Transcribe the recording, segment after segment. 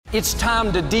It's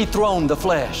time to dethrone the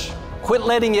flesh. Quit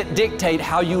letting it dictate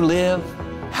how you live,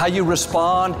 how you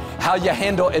respond, how you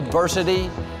handle adversity.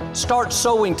 Start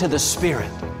sowing to the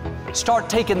Spirit. Start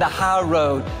taking the high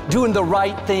road, doing the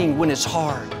right thing when it's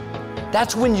hard.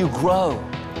 That's when you grow.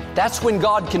 That's when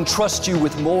God can trust you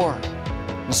with more.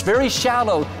 It's very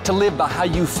shallow to live by how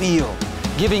you feel,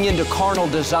 giving into carnal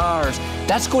desires.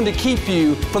 That's going to keep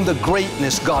you from the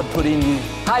greatness God put in you.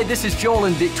 Hi, this is Joel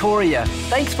and Victoria.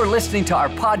 Thanks for listening to our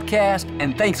podcast,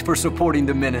 and thanks for supporting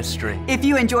the ministry. If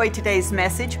you enjoyed today's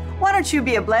message, why don't you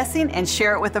be a blessing and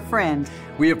share it with a friend?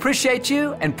 We appreciate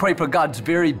you and pray for God's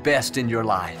very best in your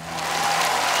life.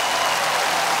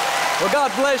 Well,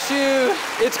 God bless you.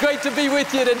 It's great to be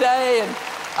with you today, and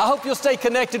I hope you'll stay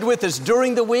connected with us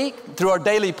during the week through our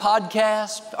daily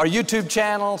podcast, our YouTube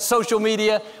channel, social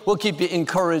media. We'll keep you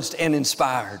encouraged and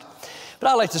inspired. But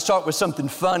I'd like to start with something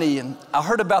funny. And I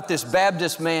heard about this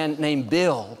Baptist man named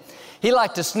Bill. He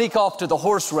liked to sneak off to the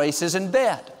horse races and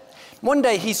bet. One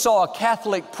day he saw a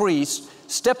Catholic priest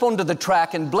step onto the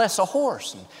track and bless a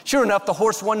horse. And sure enough, the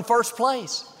horse won first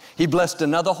place. He blessed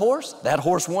another horse. That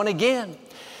horse won again.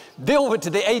 Bill went to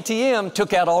the ATM,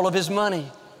 took out all of his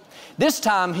money. This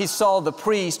time he saw the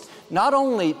priest not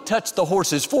only touch the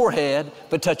horse's forehead,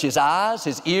 but touch his eyes,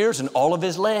 his ears, and all of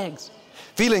his legs.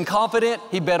 Feeling confident,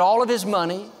 he bet all of his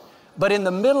money, but in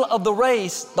the middle of the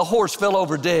race, the horse fell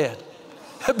over dead.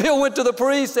 Bill went to the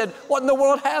priest and said, "What in the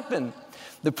world happened?"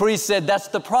 The priest said, "That's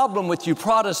the problem with you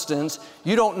Protestants.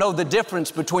 You don't know the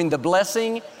difference between the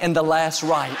blessing and the last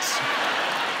rites."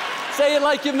 Say it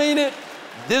like you mean it.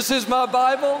 This is my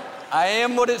Bible. I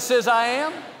am what it says I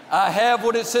am. I have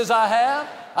what it says I have.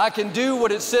 I can do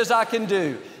what it says I can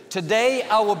do. Today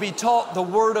I will be taught the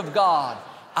Word of God.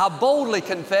 I boldly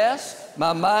confess,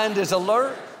 my mind is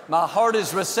alert, my heart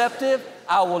is receptive.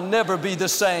 I will never be the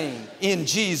same. In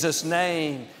Jesus'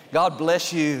 name, God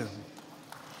bless you.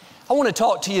 I want to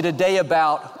talk to you today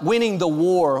about winning the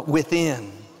war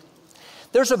within.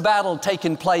 There's a battle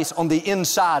taking place on the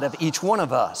inside of each one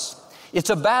of us. It's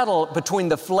a battle between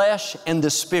the flesh and the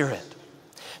spirit.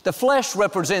 The flesh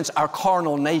represents our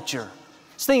carnal nature.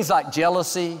 It's things like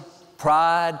jealousy,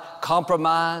 pride,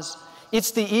 compromise.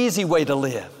 It's the easy way to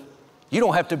live. You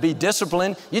don't have to be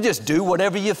disciplined. You just do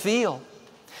whatever you feel.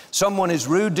 Someone is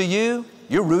rude to you,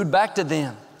 you're rude back to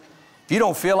them. If you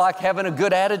don't feel like having a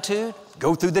good attitude,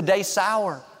 go through the day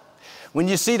sour. When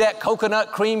you see that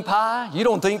coconut cream pie, you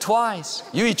don't think twice.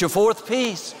 You eat your fourth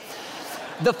piece.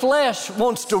 The flesh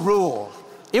wants to rule.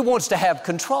 It wants to have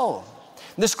control.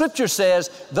 The scripture says,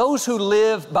 those who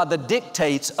live by the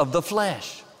dictates of the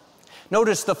flesh.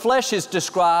 Notice the flesh is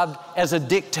described as a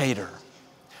dictator.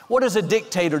 What does a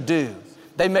dictator do?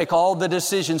 They make all the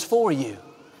decisions for you.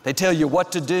 They tell you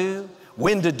what to do,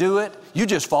 when to do it. You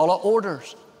just follow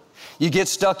orders. You get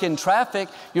stuck in traffic,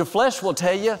 your flesh will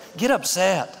tell you, get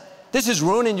upset. This is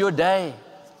ruining your day.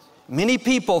 Many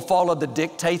people follow the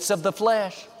dictates of the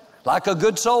flesh. Like a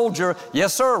good soldier,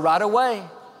 yes sir, right away.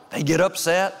 They get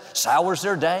upset, sours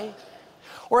their day.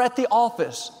 Or at the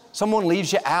office, someone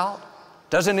leaves you out,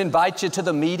 doesn't invite you to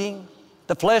the meeting.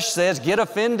 The flesh says, get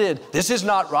offended. This is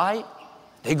not right.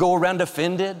 They go around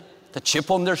offended, the chip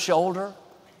on their shoulder.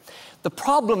 The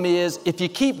problem is, if you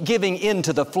keep giving in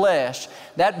to the flesh,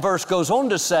 that verse goes on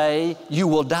to say, you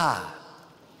will die.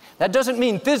 That doesn't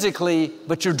mean physically,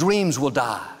 but your dreams will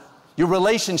die. Your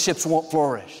relationships won't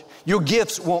flourish. Your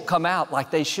gifts won't come out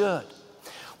like they should.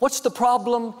 What's the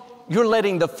problem? You're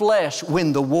letting the flesh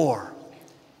win the war.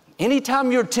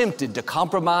 Anytime you're tempted to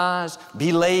compromise,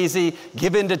 be lazy,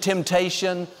 give in to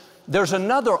temptation, there's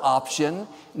another option,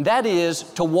 and that is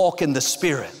to walk in the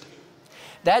Spirit.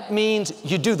 That means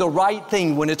you do the right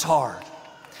thing when it's hard.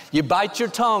 You bite your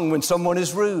tongue when someone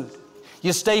is rude.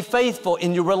 You stay faithful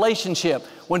in your relationship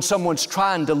when someone's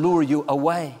trying to lure you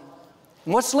away.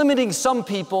 And what's limiting some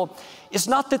people is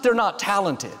not that they're not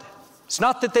talented. It's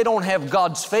not that they don't have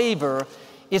God's favor.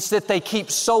 It's that they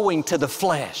keep sowing to the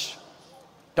flesh.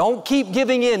 Don't keep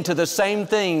giving in to the same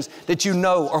things that you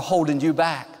know are holding you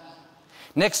back.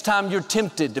 Next time you're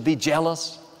tempted to be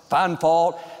jealous, find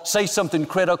fault, say something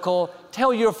critical,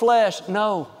 tell your flesh,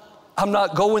 no, I'm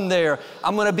not going there.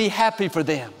 I'm going to be happy for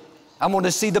them. I'm going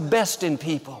to see the best in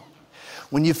people.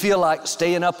 When you feel like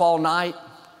staying up all night,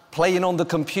 playing on the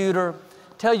computer,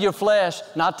 tell your flesh,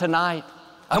 not tonight.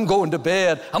 I'm going to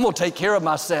bed. I'm going to take care of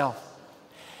myself.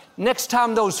 Next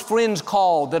time those friends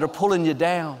call that are pulling you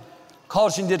down,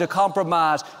 causing you to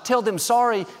compromise, tell them,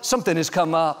 sorry, something has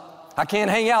come up. I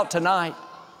can't hang out tonight.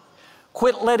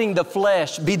 Quit letting the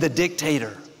flesh be the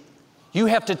dictator. You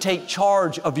have to take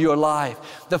charge of your life.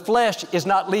 The flesh is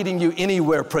not leading you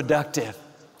anywhere productive.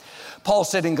 Paul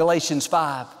said in Galatians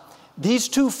 5, These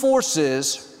two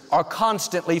forces are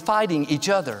constantly fighting each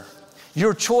other.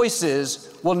 Your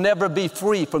choices will never be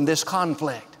free from this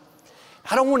conflict.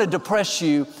 I don't want to depress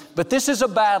you, but this is a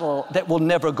battle that will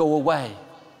never go away.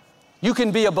 You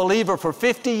can be a believer for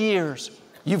 50 years.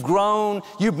 You've grown,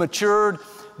 you've matured,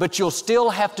 but you'll still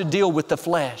have to deal with the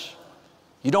flesh.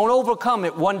 You don't overcome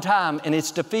it one time and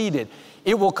it's defeated.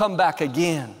 It will come back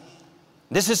again.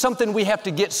 This is something we have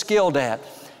to get skilled at.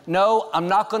 No, I'm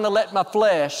not going to let my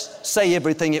flesh say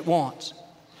everything it wants.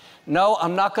 No,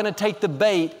 I'm not going to take the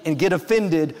bait and get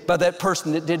offended by that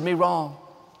person that did me wrong.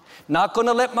 Not going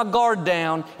to let my guard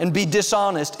down and be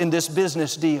dishonest in this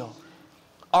business deal.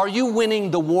 Are you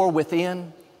winning the war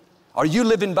within? Are you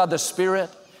living by the Spirit,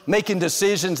 making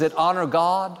decisions that honor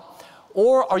God?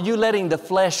 Or are you letting the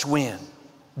flesh win,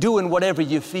 doing whatever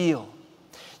you feel?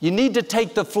 You need to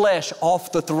take the flesh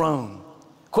off the throne.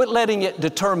 Quit letting it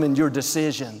determine your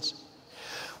decisions.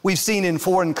 We've seen in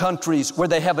foreign countries where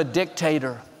they have a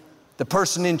dictator. The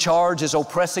person in charge is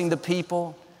oppressing the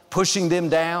people, pushing them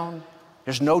down.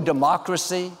 There's no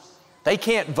democracy. They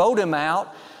can't vote him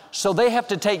out, so they have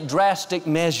to take drastic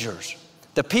measures.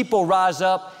 The people rise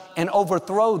up and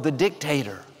overthrow the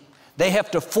dictator. They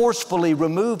have to forcefully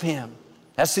remove him.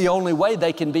 That's the only way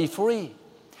they can be free.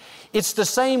 It's the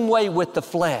same way with the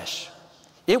flesh.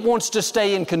 It wants to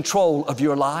stay in control of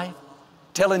your life,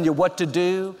 telling you what to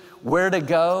do, where to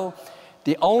go.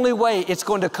 The only way it's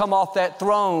going to come off that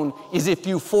throne is if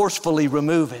you forcefully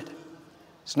remove it.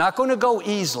 It's not going to go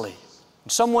easily. When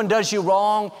someone does you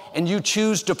wrong and you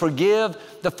choose to forgive,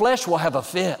 the flesh will have a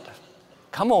fit.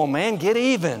 Come on, man, get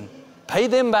even. Pay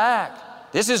them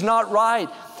back. This is not right.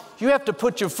 You have to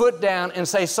put your foot down and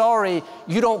say, sorry,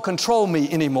 you don't control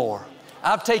me anymore.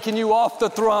 I've taken you off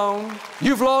the throne.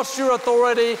 You've lost your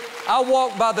authority. I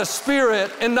walk by the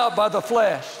Spirit and not by the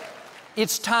flesh.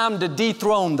 It's time to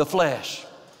dethrone the flesh.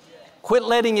 Quit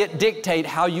letting it dictate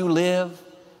how you live,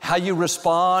 how you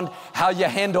respond, how you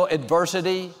handle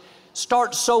adversity.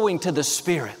 Start sowing to the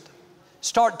Spirit.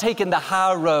 Start taking the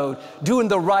high road, doing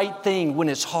the right thing when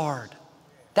it's hard.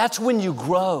 That's when you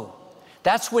grow.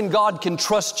 That's when God can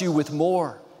trust you with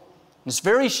more. It's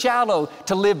very shallow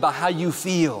to live by how you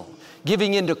feel,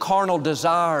 giving into carnal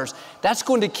desires. That's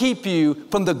going to keep you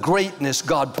from the greatness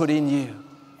God put in you.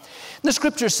 The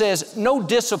scripture says, no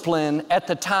discipline at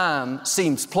the time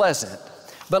seems pleasant,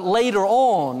 but later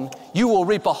on you will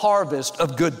reap a harvest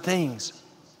of good things.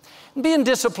 Being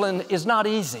disciplined is not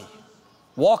easy.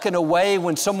 Walking away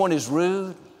when someone is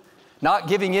rude, not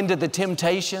giving in to the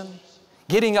temptation,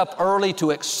 getting up early to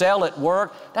excel at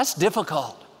work, that's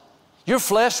difficult. Your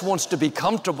flesh wants to be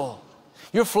comfortable.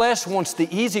 Your flesh wants the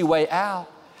easy way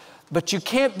out, but you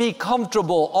can't be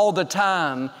comfortable all the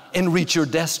time and reach your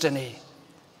destiny.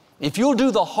 If you'll do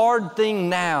the hard thing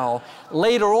now,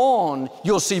 later on,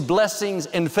 you'll see blessings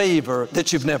and favor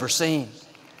that you've never seen.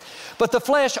 But the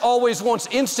flesh always wants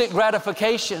instant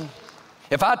gratification.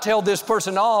 If I tell this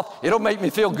person off, it'll make me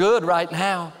feel good right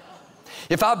now.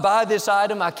 If I buy this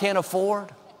item I can't afford,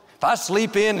 if I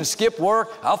sleep in and skip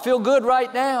work, I'll feel good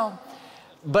right now.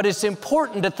 But it's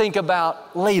important to think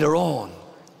about later on.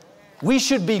 We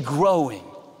should be growing.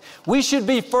 We should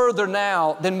be further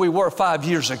now than we were 5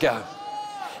 years ago.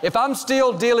 If I'm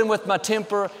still dealing with my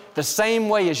temper the same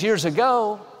way as years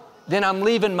ago, then I'm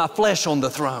leaving my flesh on the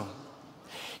throne.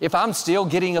 If I'm still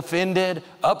getting offended,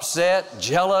 upset,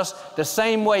 jealous, the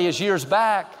same way as years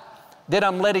back, then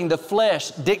I'm letting the flesh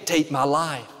dictate my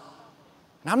life.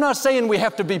 And I'm not saying we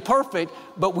have to be perfect,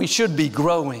 but we should be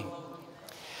growing.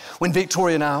 When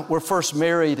Victoria and I were first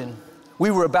married and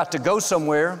we were about to go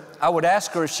somewhere, I would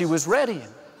ask her if she was ready.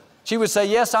 She would say,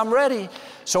 yes, I'm ready.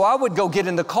 So I would go get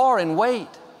in the car and wait.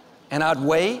 And I'd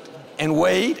wait and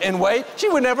wait and wait. She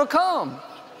would never come.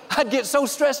 I'd get so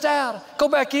stressed out. Go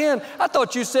back in. I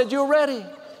thought you said you were ready.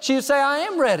 She would say, I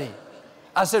am ready.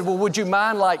 I said, well, would you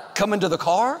mind coming to the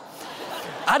car?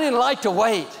 I didn't like to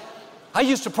wait. I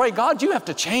used to pray, God, you have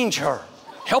to change her.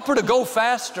 Help her to go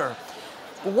faster.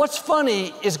 But what's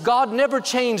funny is God never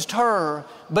changed her,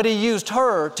 but He used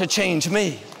her to change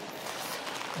me.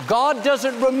 God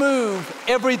doesn't remove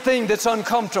everything that's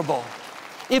uncomfortable.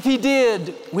 If He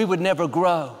did, we would never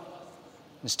grow.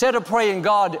 Instead of praying,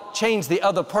 God, change the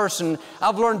other person,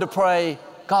 I've learned to pray,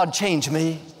 God, change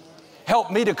me.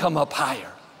 Help me to come up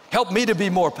higher. Help me to be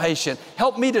more patient.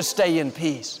 Help me to stay in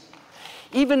peace.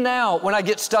 Even now, when I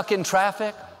get stuck in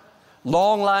traffic,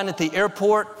 long line at the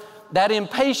airport, that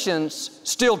impatience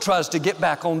still tries to get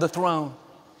back on the throne,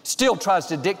 still tries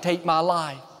to dictate my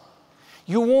life.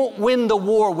 You won't win the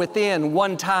war within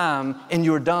one time and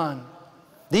you're done.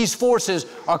 These forces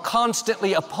are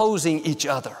constantly opposing each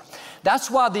other. That's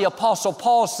why the Apostle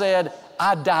Paul said,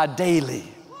 I die daily.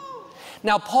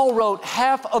 Now, Paul wrote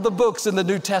half of the books in the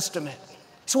New Testament.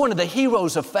 He's one of the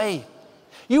heroes of faith.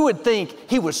 You would think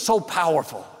he was so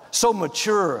powerful, so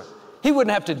mature. He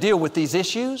wouldn't have to deal with these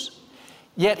issues.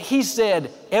 Yet he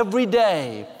said, every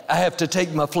day I have to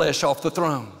take my flesh off the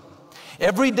throne.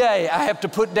 Every day I have to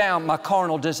put down my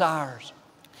carnal desires.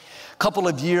 A couple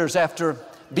of years after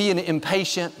being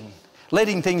impatient and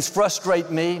letting things frustrate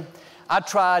me, I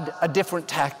tried a different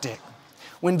tactic.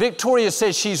 When Victoria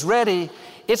says she's ready,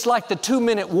 it's like the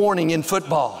 2-minute warning in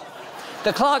football.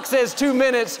 The clock says 2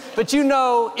 minutes, but you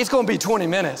know it's going to be 20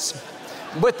 minutes.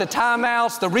 With the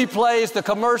timeouts, the replays, the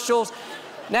commercials.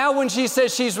 Now when she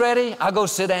says she's ready, I go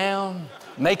sit down,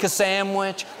 make a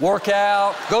sandwich, work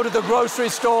out, go to the grocery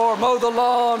store, mow the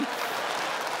lawn.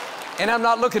 And I'm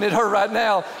not looking at her right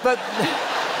now, but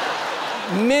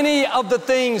many of the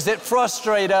things that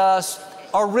frustrate us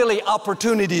are really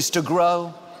opportunities to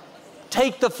grow.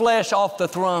 Take the flesh off the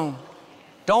throne.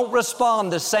 Don't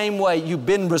respond the same way you've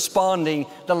been responding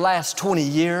the last 20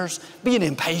 years, being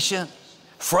impatient,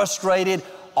 frustrated,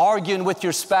 arguing with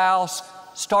your spouse.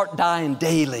 Start dying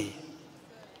daily.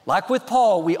 Like with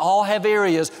Paul, we all have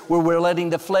areas where we're letting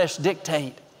the flesh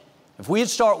dictate. If we'd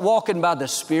start walking by the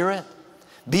Spirit,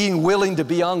 being willing to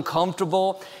be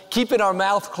uncomfortable, keeping our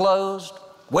mouth closed,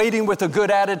 waiting with a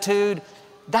good attitude,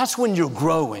 that's when you're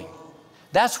growing.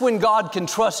 That's when God can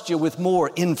trust you with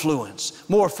more influence,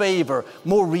 more favor,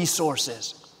 more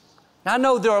resources. Now, I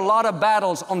know there are a lot of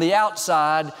battles on the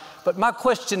outside, but my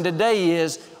question today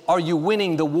is, are you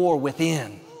winning the war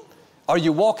within? Are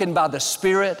you walking by the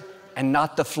Spirit and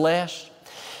not the flesh?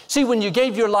 See, when you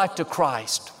gave your life to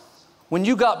Christ, when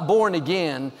you got born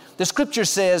again, the Scripture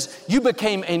says you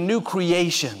became a new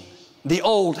creation. The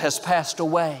old has passed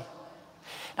away.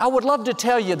 I would love to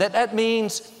tell you that that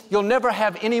means you'll never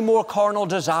have any more carnal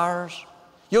desires.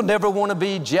 You'll never want to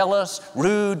be jealous,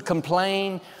 rude,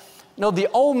 complain. No, the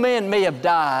old man may have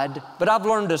died, but I've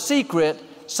learned a secret.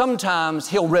 Sometimes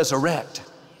he'll resurrect.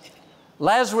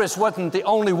 Lazarus wasn't the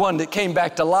only one that came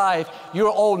back to life. Your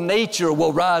old nature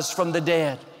will rise from the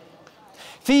dead.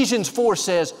 Ephesians 4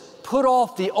 says, put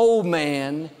off the old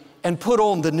man and put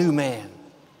on the new man.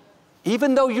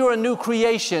 Even though you're a new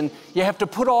creation, you have to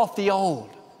put off the old.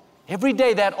 Every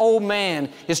day that old man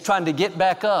is trying to get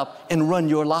back up and run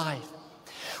your life.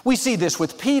 We see this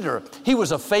with Peter. He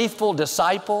was a faithful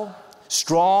disciple,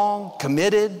 strong,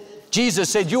 committed. Jesus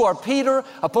said, you are Peter,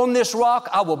 upon this rock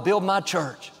I will build my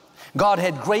church. God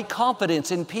had great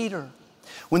confidence in Peter.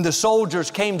 When the soldiers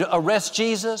came to arrest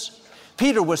Jesus,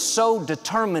 Peter was so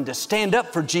determined to stand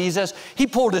up for Jesus, he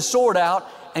pulled his sword out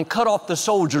and cut off the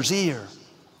soldier's ear.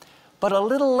 But a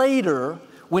little later,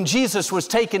 when Jesus was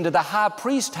taken to the high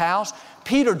priest's house,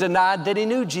 Peter denied that he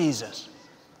knew Jesus.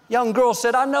 Young girl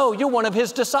said, I know, you're one of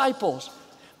his disciples.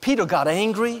 Peter got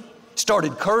angry,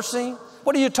 started cursing.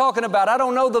 What are you talking about? I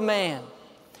don't know the man.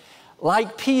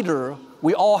 Like Peter,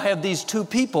 we all have these two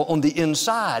people on the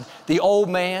inside, the old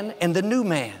man and the new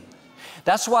man.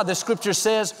 That's why the Scripture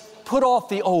says, put off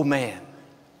the old man,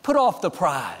 put off the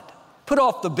pride, put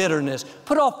off the bitterness,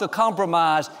 put off the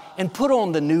compromise, and put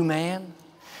on the new man.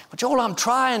 But Joel, I'm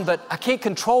trying, but I can't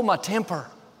control my temper.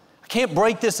 I can't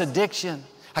break this addiction.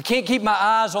 I can't keep my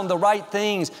eyes on the right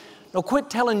things. No, quit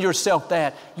telling yourself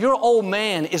that. Your old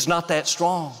man is not that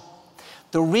strong.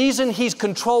 The reason he's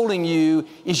controlling you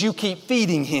is you keep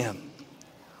feeding him.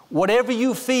 Whatever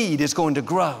you feed is going to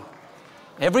grow.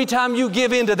 Every time you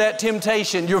give in to that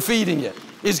temptation, you're feeding it.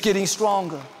 It's getting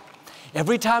stronger.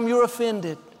 Every time you're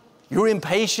offended, you're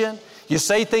impatient, you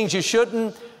say things you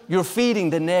shouldn't, you're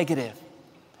feeding the negative.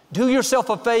 Do yourself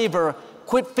a favor,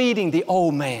 quit feeding the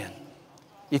old man.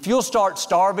 If you'll start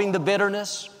starving the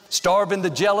bitterness, starving the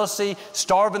jealousy,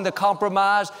 starving the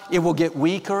compromise, it will get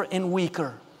weaker and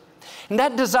weaker. And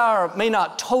that desire may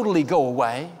not totally go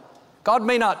away. God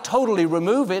may not totally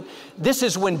remove it. This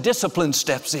is when discipline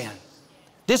steps in.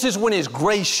 This is when His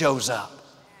grace shows up.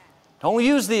 Don't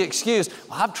use the excuse,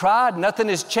 well, I've tried, nothing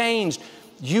has changed.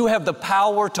 You have the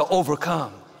power to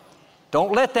overcome.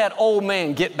 Don't let that old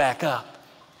man get back up.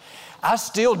 I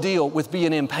still deal with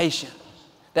being impatient.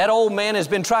 That old man has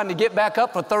been trying to get back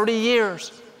up for 30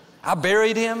 years. I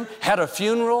buried him, had a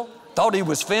funeral, thought he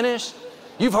was finished.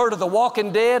 You've heard of the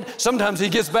walking dead. Sometimes he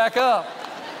gets back up.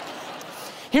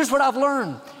 Here's what I've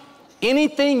learned.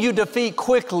 Anything you defeat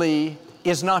quickly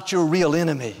is not your real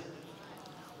enemy.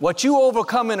 What you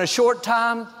overcome in a short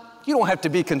time, you don't have to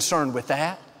be concerned with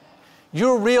that.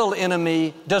 Your real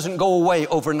enemy doesn't go away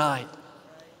overnight.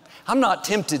 I'm not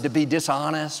tempted to be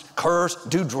dishonest, curse,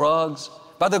 do drugs.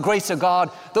 By the grace of God,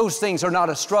 those things are not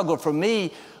a struggle for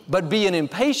me, but being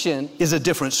impatient is a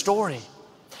different story.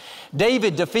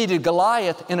 David defeated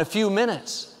Goliath in a few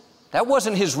minutes. That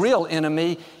wasn't his real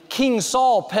enemy. King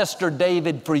Saul pestered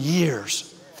David for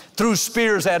years, threw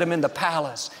spears at him in the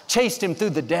palace, chased him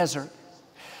through the desert.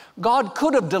 God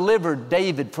could have delivered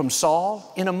David from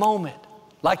Saul in a moment,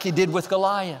 like He did with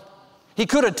Goliath. He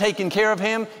could have taken care of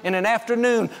him in an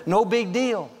afternoon, no big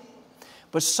deal.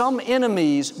 But some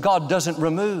enemies God doesn't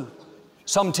remove.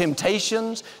 Some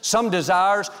temptations, some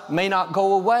desires may not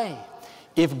go away.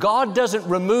 If God doesn't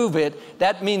remove it,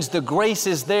 that means the grace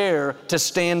is there to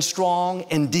stand strong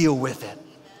and deal with it.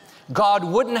 God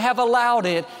wouldn't have allowed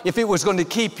it if it was going to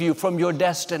keep you from your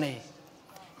destiny.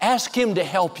 Ask Him to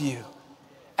help you.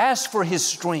 Ask for His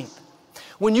strength.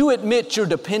 When you admit your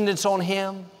dependence on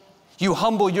Him, you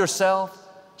humble yourself,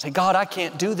 say, God, I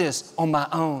can't do this on my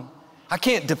own. I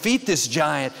can't defeat this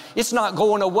giant. It's not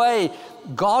going away.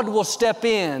 God will step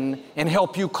in and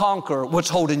help you conquer what's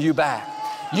holding you back.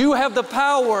 You have the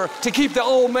power to keep the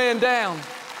old man down.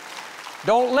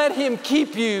 Don't let him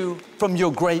keep you from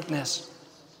your greatness.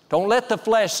 Don't let the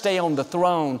flesh stay on the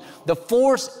throne. The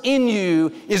force in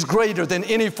you is greater than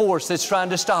any force that's trying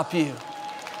to stop you.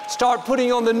 Start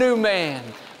putting on the new man.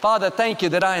 Father, thank You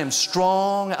that I am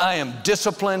strong, I am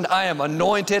disciplined, I am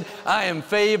anointed, I am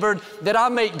favored, that I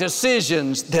make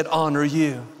decisions that honor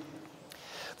You.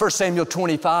 1 Samuel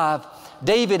 25,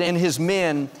 David and his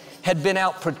men had been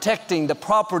out protecting the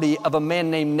property of a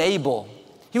man named Nabal.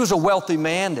 He was a wealthy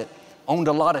man that owned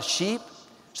a lot of sheep.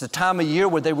 It's the time of year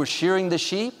where they were shearing the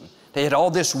sheep. They had all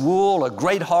this wool, a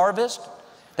great harvest.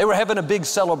 They were having a big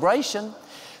celebration.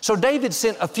 So David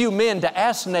sent a few men to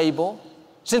ask Nabal,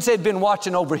 since they'd been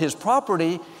watching over his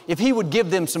property, if he would give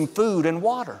them some food and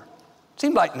water.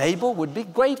 Seemed like Nabal would be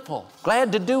grateful,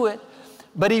 glad to do it,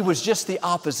 but he was just the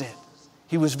opposite.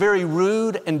 He was very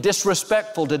rude and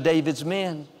disrespectful to David's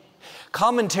men.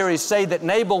 Commentaries say that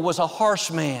Nabal was a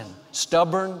harsh man,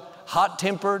 stubborn,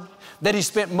 hot-tempered, that he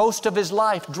spent most of his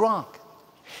life drunk.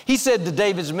 He said to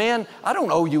David's men, I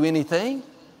don't owe you anything.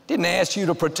 Didn't ask you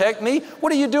to protect me.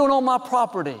 What are you doing on my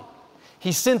property?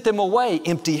 He sent them away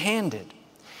empty-handed.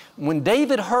 When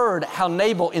David heard how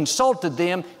Nabal insulted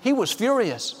them, he was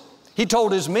furious. He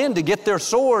told his men to get their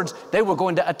swords. They were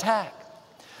going to attack.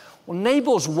 Well,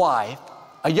 Nabal's wife,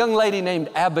 a young lady named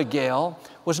Abigail,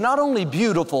 was not only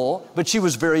beautiful, but she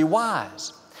was very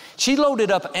wise. She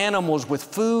loaded up animals with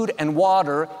food and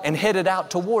water and headed out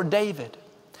toward David.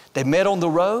 They met on the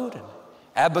road, and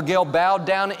Abigail bowed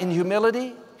down in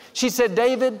humility. She said,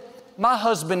 David, my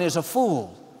husband is a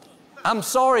fool. I'm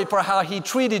sorry for how he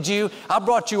treated you. I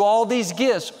brought you all these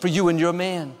gifts for you and your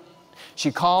men.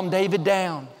 She calmed David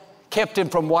down, kept him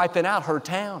from wiping out her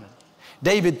town.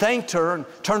 David thanked her and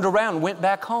turned around and went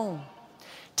back home.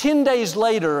 10 days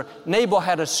later, Nabal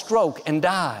had a stroke and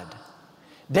died.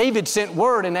 David sent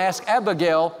word and asked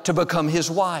Abigail to become his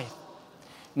wife.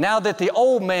 Now that the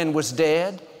old man was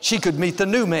dead, she could meet the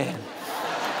new man.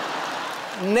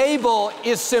 Nabal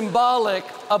is symbolic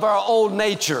of our old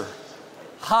nature.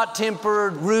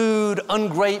 Hot-tempered, rude,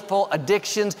 ungrateful,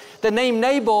 addictions. The name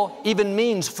Nabal even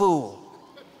means fool.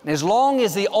 And as long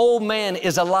as the old man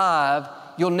is alive,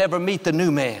 you'll never meet the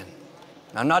new man.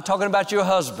 I'm not talking about your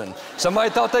husband. Somebody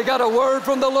thought they got a word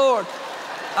from the Lord.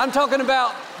 I'm talking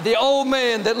about the old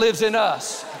man that lives in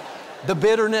us. The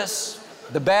bitterness,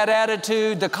 the bad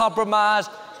attitude, the compromise.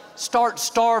 Start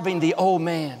starving the old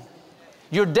man.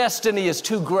 Your destiny is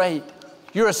too great.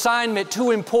 Your assignment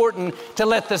too important to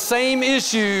let the same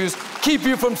issues keep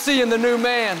you from seeing the new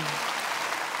man.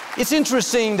 It's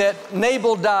interesting that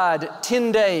Nabal died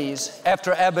 10 days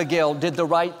after Abigail did the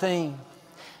right thing.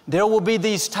 There will be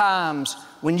these times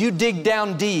when you dig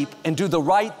down deep and do the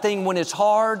right thing when it's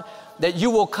hard, that you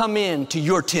will come in to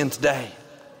your 10th day.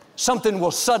 Something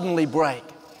will suddenly break.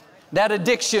 That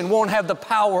addiction won't have the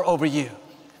power over you.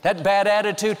 That bad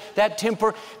attitude, that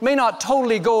temper may not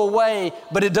totally go away,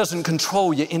 but it doesn't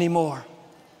control you anymore.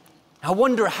 I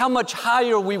wonder how much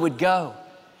higher we would go,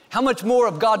 how much more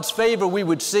of God's favor we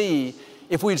would see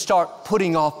if we'd start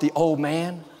putting off the old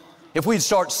man, if we'd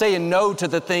start saying no to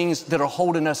the things that are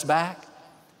holding us back.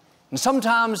 And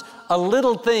sometimes a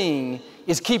little thing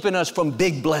is keeping us from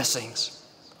big blessings.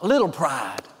 A little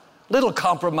pride, little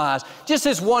compromise. Just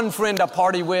this one friend I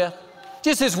party with,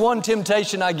 just this one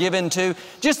temptation I give into,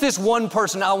 just this one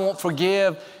person I won't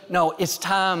forgive. No, it's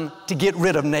time to get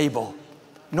rid of Nabal.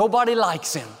 Nobody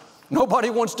likes him.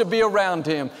 Nobody wants to be around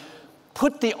him.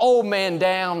 Put the old man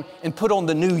down and put on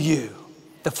the new you,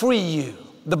 the free you,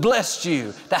 the blessed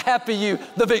you, the happy you,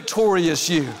 the victorious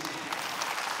you.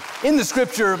 In the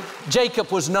scripture,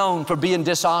 Jacob was known for being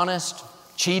dishonest,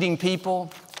 cheating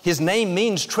people. His name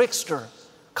means trickster,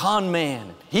 con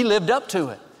man. He lived up to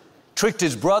it. tricked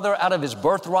his brother out of his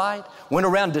birthright, went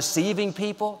around deceiving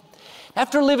people.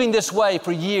 After living this way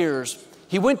for years,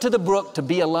 he went to the brook to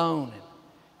be alone.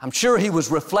 I'm sure he was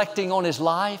reflecting on his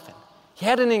life. And he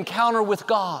had an encounter with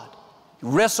God. He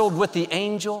wrestled with the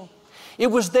angel. It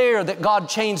was there that God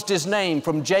changed his name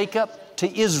from Jacob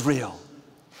to Israel.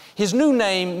 His new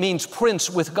name means prince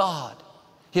with God.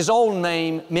 His old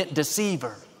name meant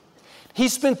deceiver. He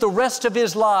spent the rest of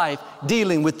his life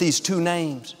dealing with these two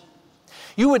names.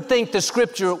 You would think the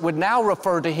scripture would now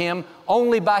refer to him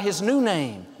only by his new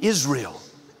name, Israel.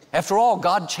 After all,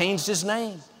 God changed his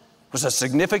name. It was a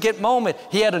significant moment.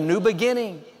 He had a new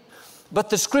beginning. But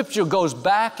the scripture goes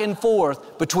back and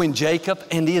forth between Jacob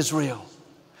and Israel.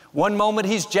 One moment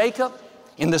he's Jacob.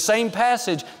 In the same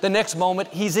passage, the next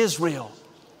moment he's Israel.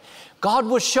 God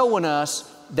was showing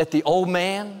us that the old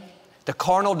man, the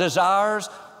carnal desires,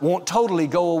 won't totally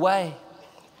go away.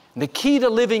 And the key to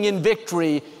living in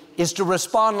victory is to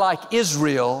respond like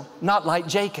Israel, not like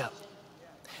Jacob.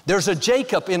 There's a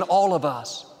Jacob in all of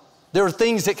us. There are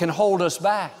things that can hold us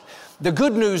back. The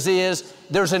good news is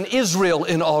there's an Israel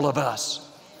in all of us.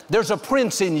 There's a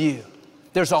prince in you.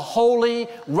 There's a holy,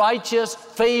 righteous,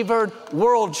 favored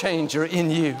world changer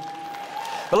in you.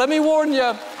 But let me warn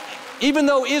you, even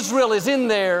though Israel is in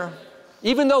there,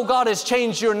 even though God has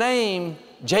changed your name,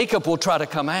 Jacob will try to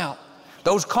come out.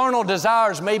 Those carnal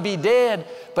desires may be dead,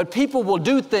 but people will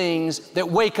do things that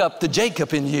wake up the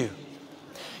Jacob in you.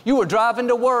 You were driving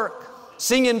to work,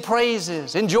 singing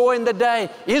praises, enjoying the day.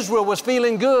 Israel was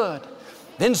feeling good.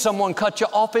 Then someone cut you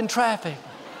off in traffic.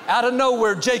 Out of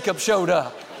nowhere, Jacob showed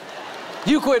up.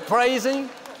 You quit praising.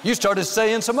 You started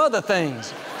saying some other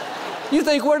things. You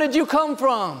think, where did you come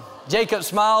from? Jacob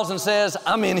smiles and says,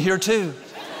 I'm in here too.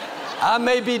 I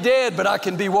may be dead, but I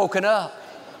can be woken up.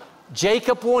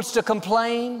 Jacob wants to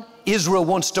complain. Israel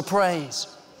wants to praise.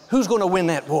 Who's going to win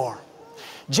that war?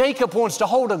 Jacob wants to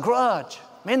hold a grudge.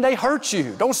 Man, they hurt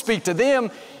you. Don't speak to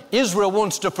them. Israel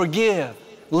wants to forgive,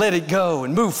 let it go,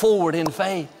 and move forward in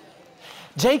faith.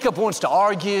 Jacob wants to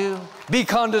argue, be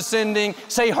condescending,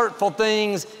 say hurtful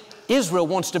things. Israel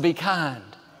wants to be kind,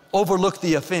 overlook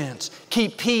the offense,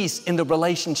 keep peace in the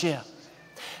relationship.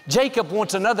 Jacob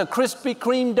wants another Krispy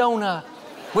Kreme donut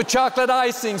with chocolate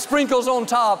icing, sprinkles on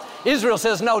top. Israel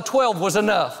says, no, 12 was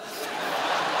enough.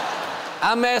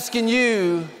 I'm asking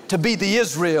you to be the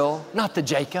Israel, not the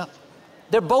Jacob.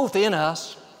 They're both in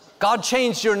us. God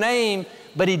changed your name,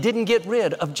 but He didn't get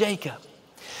rid of Jacob.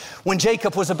 When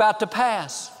Jacob was about to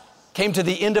pass, came to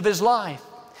the end of his life,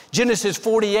 Genesis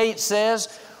 48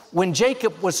 says, when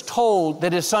Jacob was told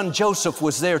that his son Joseph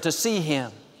was there to see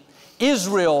him,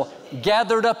 Israel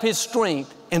gathered up his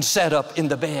strength and sat up in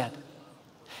the bed.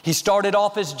 He started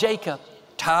off as Jacob,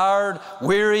 tired,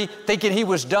 weary, thinking he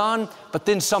was done, but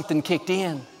then something kicked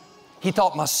in. He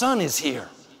thought, my son is here.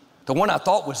 The one I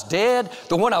thought was dead,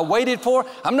 the one I waited for,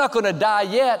 I'm not going to die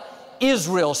yet.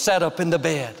 Israel sat up in the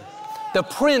bed. The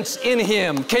prince in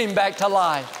him came back to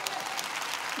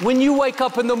life. When you wake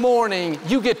up in the morning,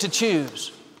 you get to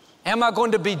choose. Am I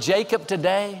going to be Jacob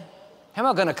today? Am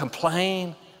I going to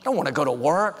complain? I don't want to go to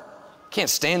work. Can't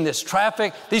stand this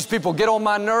traffic. These people get on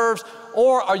my nerves.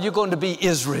 Or are you going to be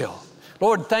Israel?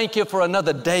 Lord, thank you for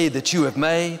another day that you have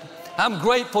made. I'm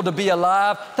grateful to be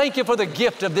alive. Thank you for the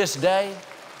gift of this day.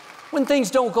 When things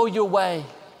don't go your way,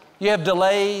 you have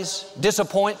delays,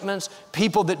 disappointments,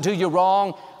 people that do you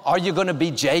wrong. Are you going to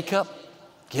be Jacob?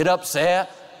 Get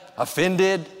upset,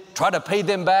 offended, try to pay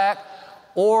them back?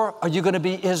 Or are you going to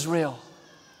be Israel?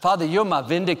 Father, you're my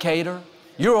vindicator.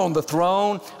 You're on the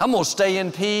throne. I'm going to stay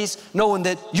in peace knowing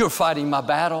that you're fighting my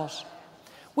battles.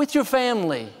 With your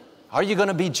family, are you going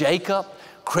to be Jacob,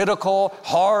 critical,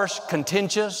 harsh,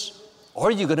 contentious? Or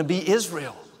are you going to be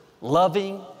Israel,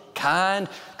 loving, kind,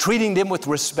 treating them with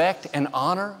respect and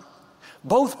honor?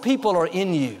 Both people are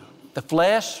in you, the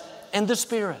flesh and the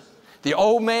spirit, the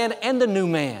old man and the new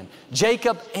man,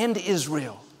 Jacob and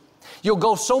Israel. You'll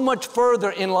go so much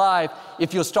further in life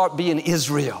if you'll start being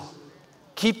Israel.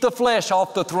 Keep the flesh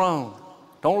off the throne.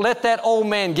 Don't let that old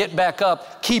man get back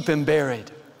up. Keep him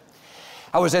buried.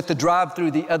 I was at the drive-thru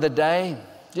the other day,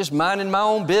 just minding my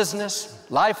own business.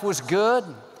 Life was good.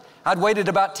 I'd waited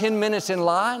about 10 minutes in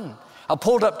line. I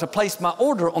pulled up to place my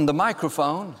order on the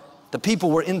microphone. The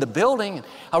people were in the building.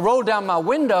 I rolled down my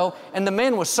window, and the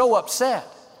man was so upset.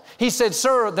 He said,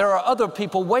 sir, there are other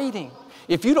people waiting.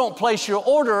 If you don't place your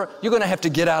order, you're going to have to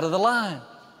get out of the line.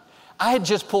 I had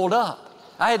just pulled up.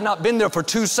 I had not been there for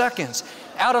 2 seconds.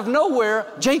 Out of nowhere,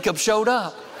 Jacob showed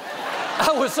up.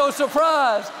 I was so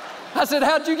surprised. I said,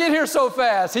 how'd you get here so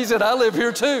fast? He said, I live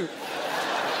here too.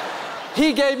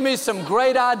 He gave me some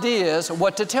great ideas of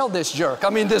what to tell this jerk.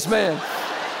 This man.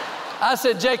 I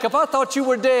said, Jacob, I thought you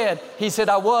were dead. He said,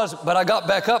 I was, but I got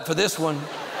back up for this one.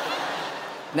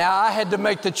 Now, I had to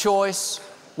make the choice.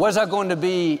 Was I going to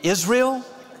be Israel,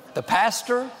 the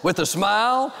pastor, with a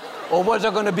smile, or was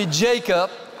I going to be Jacob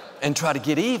and try to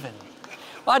get even?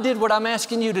 Well, I did what I'm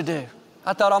asking you to do.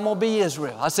 I thought, I'm going to be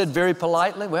Israel. I said very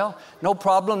politely, well, no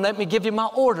problem. Let me give you my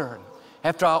order.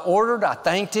 After I ordered, I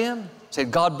thanked him,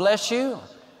 said, God bless you.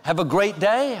 Have a great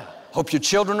day. Hope your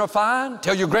children are fine.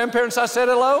 Tell your grandparents I said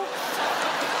hello.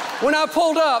 When I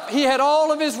pulled up, he had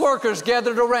all of his workers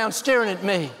gathered around staring at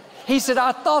me. He said,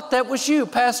 I thought that was you,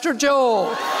 Pastor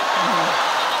Joel.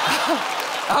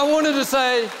 I wanted to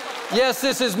say, yes,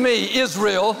 this is me,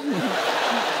 Israel.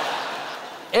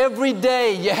 Every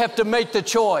day you have to make the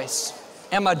choice.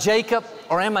 Am I Jacob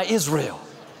or am I Israel?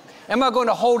 Am I going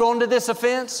to hold on to this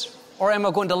offense or am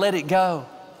I going to let it go?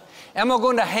 Am I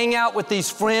going to hang out with these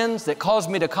friends that cause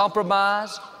me to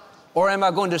compromise? Or am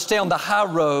I going to stay on the high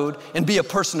road and be a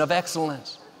person of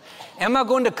excellence? Am I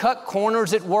going to cut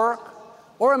corners at work?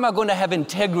 Or am I going to have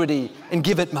integrity and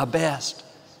give it my best?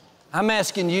 I'm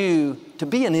asking you to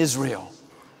be an Israel.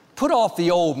 Put off the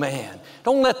old man.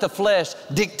 Don't let the flesh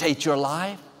dictate your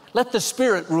life. Let the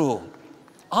Spirit rule.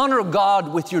 Honor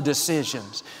God with your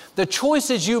decisions. The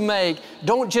choices you make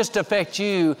don't just affect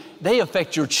you, they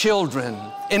affect your children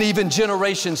and even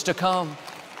generations to come.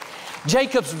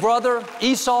 Jacob's brother,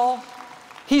 Esau,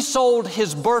 he sold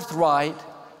his birthright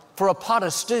for a pot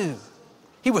of stew.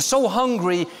 He was so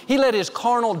hungry, he let his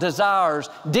carnal desires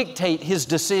dictate his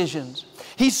decisions.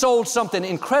 He sold something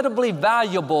incredibly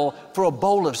valuable for a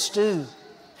bowl of stew.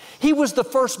 He was the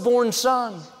firstborn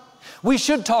son. We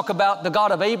should talk about the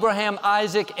God of Abraham,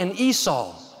 Isaac, and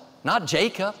Esau, not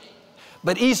Jacob.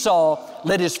 But Esau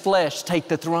let his flesh take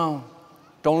the throne.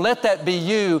 Don't let that be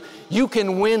you. You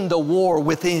can win the war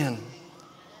within.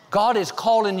 God is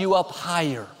calling you up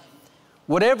higher.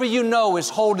 Whatever you know is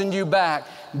holding you back,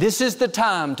 this is the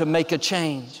time to make a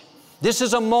change. This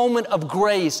is a moment of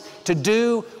grace to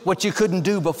do what you couldn't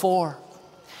do before.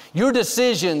 Your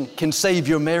decision can save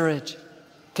your marriage,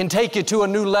 can take you to a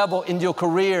new level in your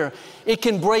career. It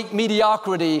can break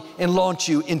mediocrity and launch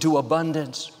you into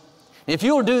abundance. If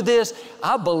you'll do this,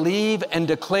 I believe and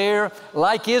declare,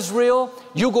 like Israel,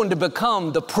 you're going to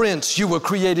become the prince you were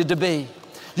created to be.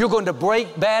 You're going to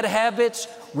break bad habits,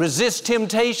 resist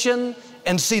temptation,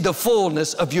 and see the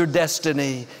fullness of your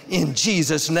destiny in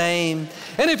Jesus' name.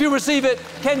 And if you receive it,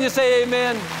 can you say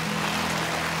amen?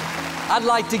 I'd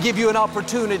like to give you an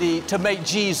opportunity to make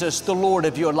Jesus the Lord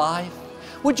of your life.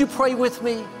 Would you pray with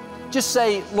me? Just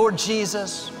say, Lord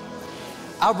Jesus,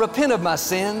 I repent of my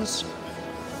sins.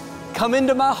 Come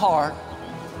into my heart.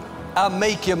 I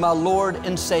make you my Lord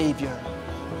and Savior.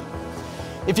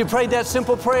 If you prayed that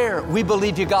simple prayer, we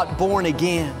believe you got born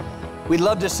again. We'd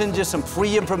love to send you some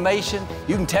free information.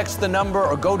 You can text the number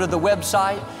or go to the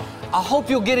website. I hope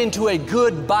you'll get into a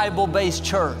good Bible-based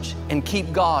church and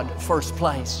keep God first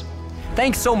place.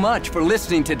 Thanks so much for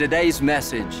listening to today's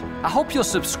message. I hope you'll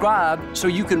subscribe so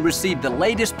you can receive the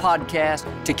latest podcast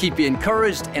to keep you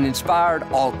encouraged and inspired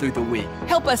all through the week.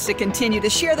 Help us to continue to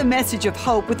share the message of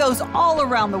hope with those all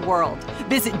around the world.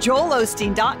 Visit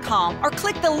joelosteen.com or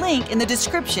click the link in the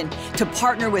description to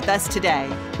partner with us today.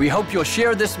 We hope you'll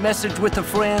share this message with a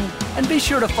friend and be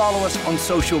sure to follow us on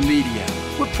social media.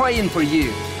 We're praying for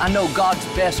you. I know God's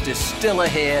best is still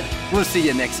ahead. We'll see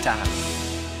you next time.